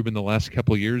they've proven the last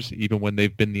couple of years, even when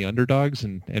they've been the underdogs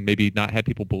and maybe not had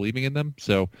people believing in them.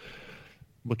 So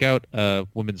look out,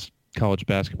 women's college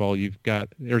basketball.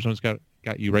 Arizona's got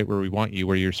you right where we want you,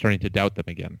 where you're starting to doubt them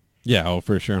again. Yeah,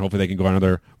 for sure. And hopefully they can go on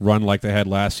another run like they had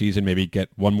last season, maybe get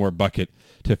one more bucket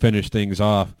to finish things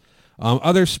off.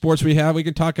 Other sports we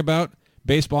can talk about.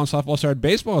 baseball and softball started.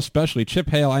 Baseball especially, Chip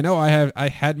Hale. I know I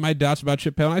had my doubts about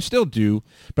Chip Hale, and I still do,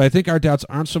 but I think our doubts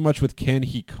aren't so much with can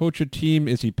he coach a team,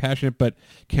 is he passionate, but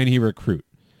can he recruit,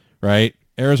 right?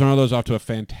 Arizona goes off to a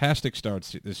fantastic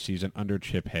start this season under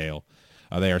Chip Hale.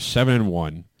 They are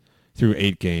 7-1 through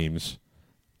 8 games.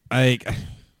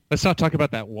 Let's not talk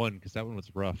about that one because that one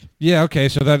was rough. Yeah, okay,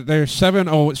 so that they're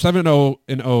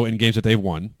 7-0 in games that they've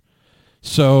won.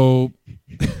 So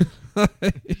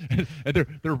and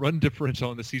their run differential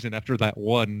in the season after that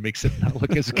one makes it not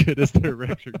look as good as their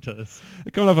record does.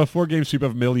 They're coming off a 4-game sweep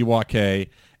of Milwaukee,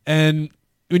 and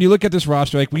when you look at this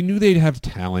roster, like, we knew they'd have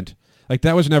talent. Like,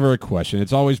 that was never a question.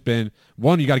 It's always been,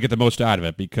 one, you got to get the most out of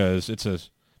it because it's a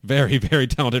very, very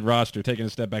talented roster. Taking a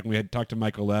step back, when we had talked to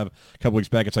Michael Lev a couple weeks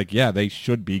back, it's like, yeah, they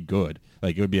should be good.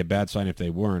 Like, it would be a bad sign if they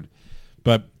weren't.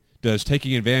 But does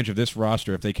taking advantage of this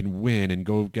roster, if they can win and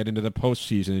go get into the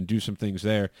postseason and do some things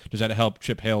there, does that help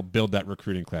Chip Hale build that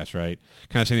recruiting class, right?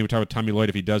 Kind of same thing we talked with Tommy Lloyd.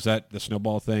 If he does that, the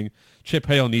snowball thing, Chip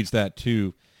Hale needs that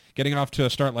too. Getting off to a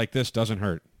start like this doesn't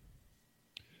hurt.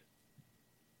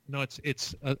 No,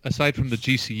 it's aside from the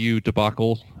GCU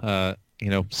debacle,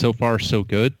 so far so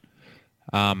good.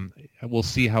 We'll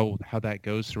see how that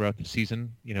goes throughout the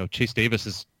season. Chase Davis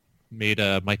has made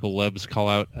Michael Lev's call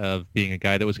out of being a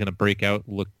guy that was going to break out,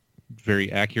 look very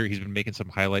accurate. He's been making some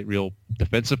highlight reel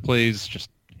defensive plays, just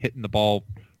hitting the ball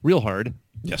real hard.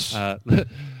 Yes.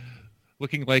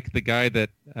 Looking like the guy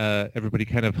that everybody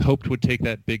kind of hoped would take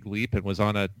that big leap and was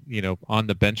on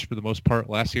the bench for the most part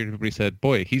last year. Everybody said,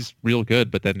 boy, he's real good.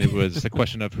 But then it was a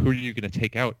question of who are you going to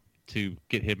take out to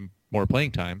get him more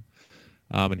playing time?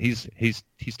 And he's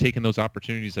taken those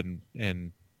opportunities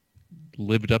and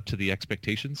lived up to the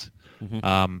expectations.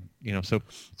 Mm-hmm.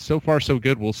 So far so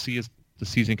good. We'll see as the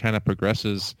season kind of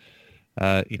progresses.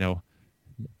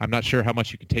 I'm not sure how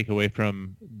much you can take away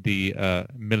from the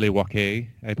Milwaukee,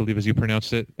 I believe, as you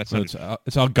pronounced it.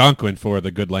 It's Algonquin for the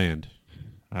good land.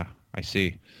 I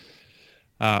see.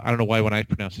 I don't know why when I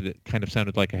pronounced it, it kind of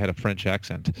sounded like I had a French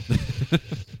accent.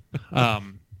 How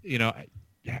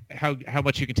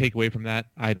much you can take away from that,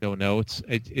 I don't know.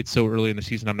 It's so early in the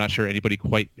season. I'm not sure anybody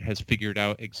quite has figured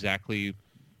out exactly,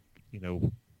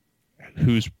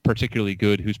 who's particularly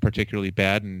good, who's particularly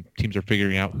bad, and teams are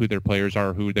figuring out who their players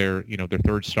are, who their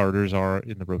third starters are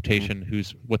in the rotation,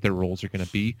 what their roles are going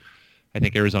to be. I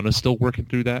think Arizona's still working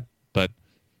through that, but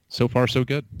so far so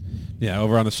good. Yeah,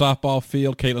 over on the softball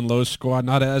field, Caitlin Lowe's squad,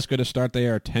 not as good a start. They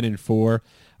are 10-4.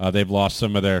 They've lost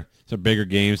some bigger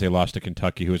games. They lost to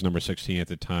Kentucky, who was number 16 at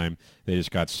the time. They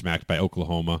just got smacked by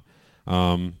Oklahoma.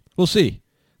 We'll see.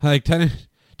 Like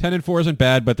 10-4 isn't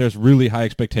bad, but there's really high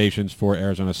expectations for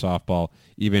Arizona softball,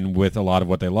 even with a lot of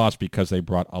what they lost, because they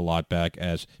brought a lot back,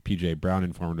 as P.J. Brown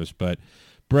informed us. But,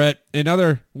 Brett,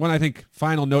 another one, I think,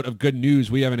 final note of good news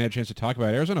we haven't had a chance to talk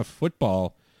about. Arizona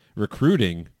football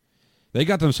recruiting, they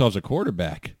got themselves a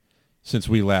quarterback since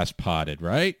we last potted,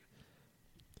 right?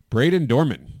 Braden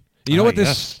Dorman. You know what,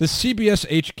 this CBS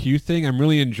HQ thing I'm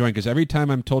really enjoying, because every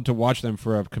time I'm told to watch them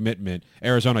for a commitment,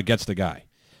 Arizona gets the guy.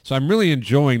 So I'm really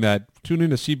enjoying that. Tune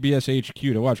into CBS HQ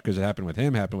to watch, because it happened with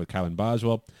him, happened with Kylan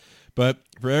Boswell. But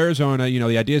for Arizona,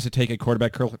 the idea is to take a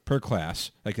quarterback per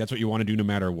class. Like, that's what you want to do no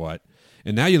matter what.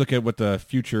 And now you look at what the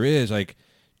future is. Like,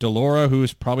 DeLaura,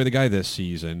 who's probably the guy this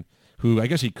season, who I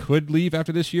guess he could leave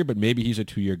after this year, but maybe he's a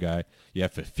 2-year guy. You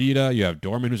have Fafita. You have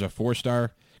Dorman, who's a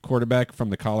 4-star quarterback from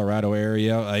the Colorado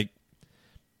area. Like,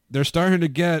 they're starting to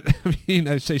get,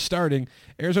 I say starting,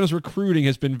 Arizona's recruiting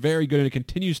has been very good, and it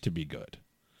continues to be good.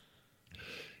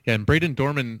 Yeah, and Braden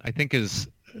Dorman, I think, is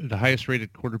the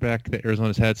highest-rated quarterback that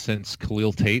Arizona's had since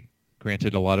Khalil Tate.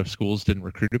 Granted, a lot of schools didn't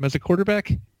recruit him as a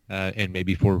quarterback, and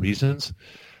maybe for reasons.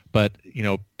 But,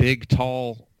 big,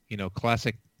 tall,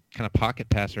 classic kind of pocket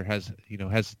passer, has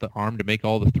the arm to make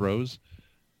all the throws.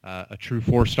 A true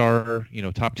 4-star,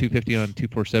 top 250 on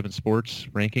 247 Sports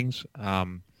rankings.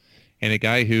 And a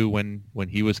guy who, when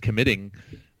he was committing,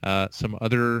 some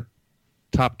other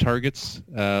top targets,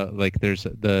 like there's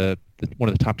one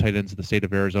of the top tight ends of the state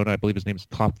of Arizona. I believe his name is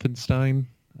Klopfenstein.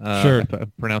 Sure. If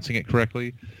I'm pronouncing it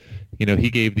correctly. He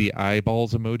gave the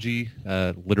eyeballs emoji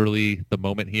literally the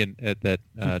moment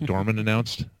Dorman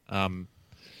announced. The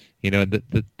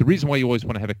reason why you always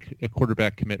want to have a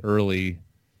quarterback commit early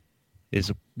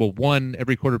is, well, one,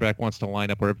 every quarterback wants to line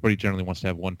up, or everybody generally wants to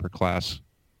have one per class,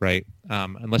 right?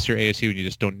 Unless you're ASU and you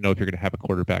just don't know if you're going to have a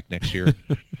quarterback next year.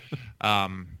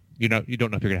 You don't know if you're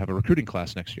going to have a recruiting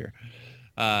class next year.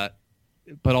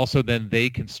 But also then they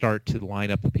can start to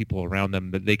line up the people around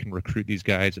them that they can recruit these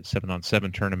guys at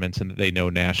 7-on-7 tournaments, and that they know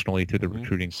nationally through the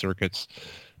recruiting circuits.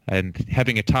 And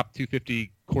having a top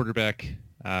 250 quarterback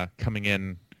coming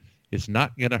in is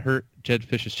not going to hurt Jedd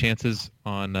Fisch's chances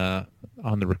on the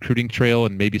recruiting trail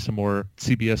and maybe some more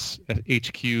CBS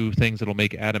HQ things that'll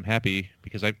make Adam happy.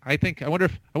 Because I wonder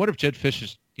if Jedd Fisch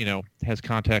is, has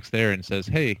contacts there and says,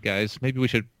 hey guys, maybe we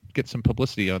should get some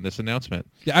publicity on this announcement.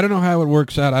 Yeah, I don't know how it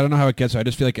works out. I don't know how it gets. I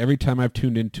just feel like every time I've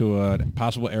tuned into a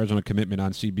possible Arizona commitment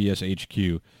on CBS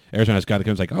HQ, Arizona's got to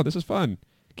come like, oh, this is fun.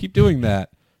 Keep doing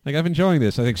that. Like, I'm enjoying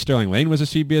this. I think Sterling Lane was a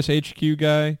CBS HQ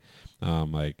guy.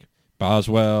 Like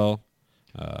Boswell,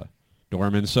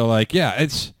 Dorman. So, like, yeah,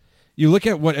 it's you look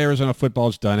at what Arizona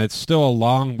football's done. It's still a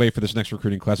long way for this next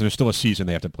recruiting class, and there's still a season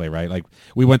they have to play, right? Like,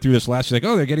 we went through this last year, like,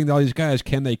 oh, they're getting all these guys.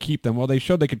 Can they keep them? Well, they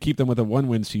showed they could keep them with a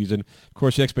one-win season. Of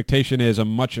course, the expectation is a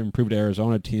much improved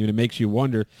Arizona team, and it makes you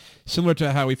wonder, similar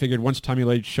to how we figured once Tommy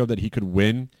Lloyd showed that he could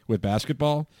win with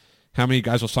basketball, how many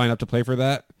guys will sign up to play for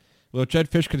that? Well, if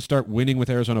Jedd Fisch can start winning with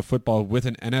Arizona football with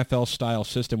an NFL-style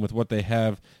system with what they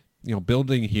have,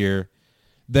 building here,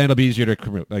 then it'll be easier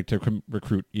to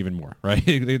recruit even more, right?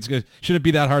 Shouldn't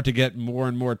be that hard to get more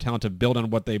and more talent to build on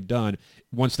what they've done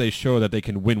once they show that they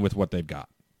can win with what they've got.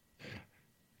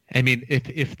 I mean,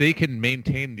 if they can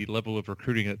maintain the level of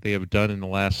recruiting that they have done in the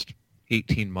last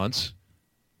 18 months,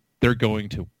 they're going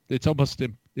to. It's almost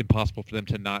impossible for them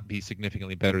to not be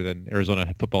significantly better than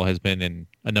Arizona football has been in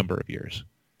a number of years.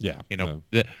 Yeah.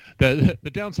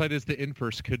 The downside is the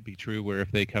inverse could be true, where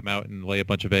if they come out and lay a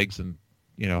bunch of eggs and,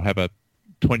 have a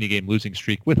 20-game losing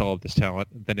streak with all of this talent,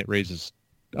 then it raises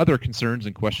other concerns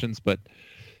and questions. But,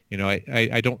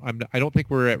 I don't think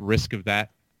we're at risk of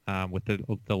that with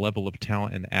the level of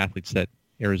talent and athletes that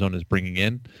Arizona is bringing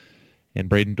in. And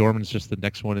Braden Dorman's just the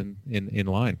next one in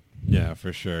line. Yeah,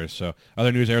 for sure. So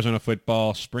other news, Arizona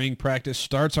football spring practice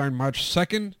starts on March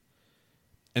 2nd.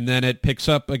 And then it picks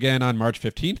up again on March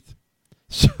 15th.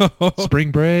 So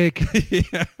spring break.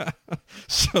 Yeah.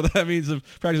 So that means the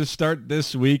practices start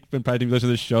this week. When probably listen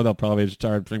to this show, they'll probably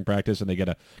start spring practice and they get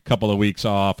a couple of weeks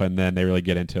off, and then they really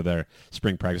get into their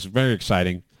spring practice. Very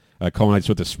exciting. Culminates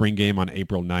with the spring game on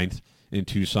April 9th in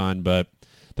Tucson. But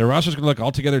the roster's going to look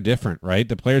altogether different, right?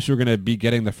 The players who are going to be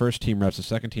getting the first team reps, the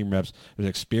second team reps, there's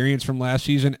experience from last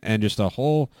season and just a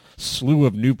whole slew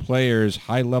of new players,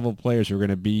 high-level players who are going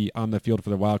to be on the field for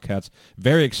the Wildcats.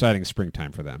 Very exciting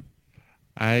springtime for them.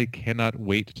 I cannot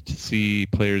wait to see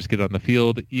players get on the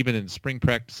field, even in spring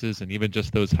practices and even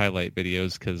just those highlight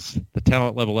videos, because the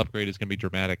talent level upgrade is going to be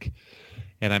dramatic.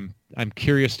 And I'm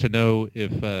curious to know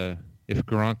if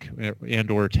Gronk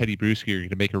and or Teddy Bruschi are going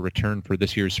to make a return for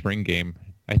this year's spring game.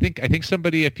 I think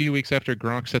somebody a few weeks after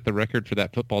Gronk set the record for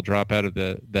that football drop out of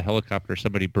the helicopter,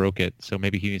 somebody broke it. So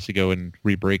maybe he needs to go and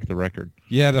re-break the record.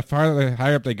 Yeah, the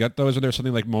higher up they get, though, isn't there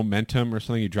something like momentum or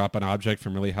something? You drop an object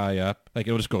from really high up, like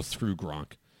it'll just go through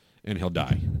Gronk, and he'll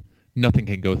die. Nothing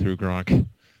can go through Gronk.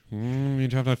 You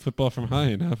drop that football from high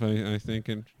enough, I think,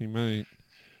 and he might.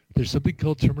 There's something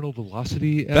called terminal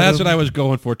velocity, Adam. That's what I was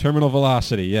going for, terminal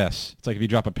velocity, yes. It's like if you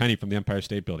drop a penny from the Empire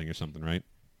State Building or something, right?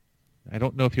 I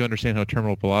don't know if you understand how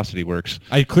terminal velocity works.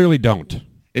 I clearly don't.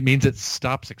 It means it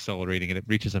stops accelerating and it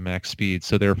reaches a max speed,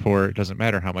 so therefore it doesn't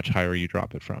matter how much higher you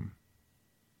drop it from.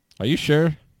 Are you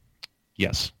sure?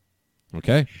 Yes.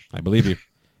 Okay, I believe you.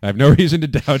 I have no reason to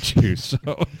doubt you. So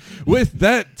with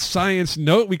that science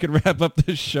note, we can wrap up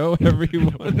this show,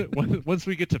 everyone. Once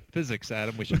we get to physics,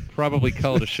 Adam, we should probably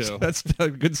call it a show. That's a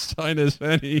good sign as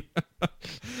any.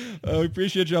 We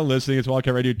appreciate y'all listening. It's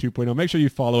Wildcat Radio 2.0. Make sure you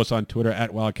follow us on Twitter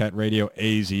at Wildcat Radio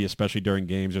AZ, especially during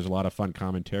games. There's a lot of fun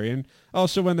commentary. And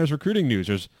also when there's recruiting news,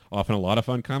 there's often a lot of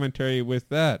fun commentary with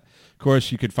that. Of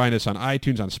course, you could find us on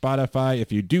iTunes, on Spotify.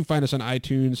 If you do find us on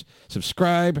iTunes,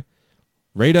 subscribe.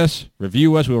 Rate us,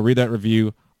 review us. We'll read that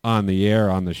review on the air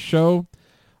on the show.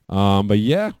 But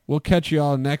yeah, we'll catch you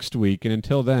all next week. And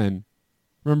until then,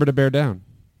 remember to bear down.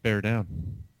 Bear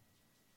down.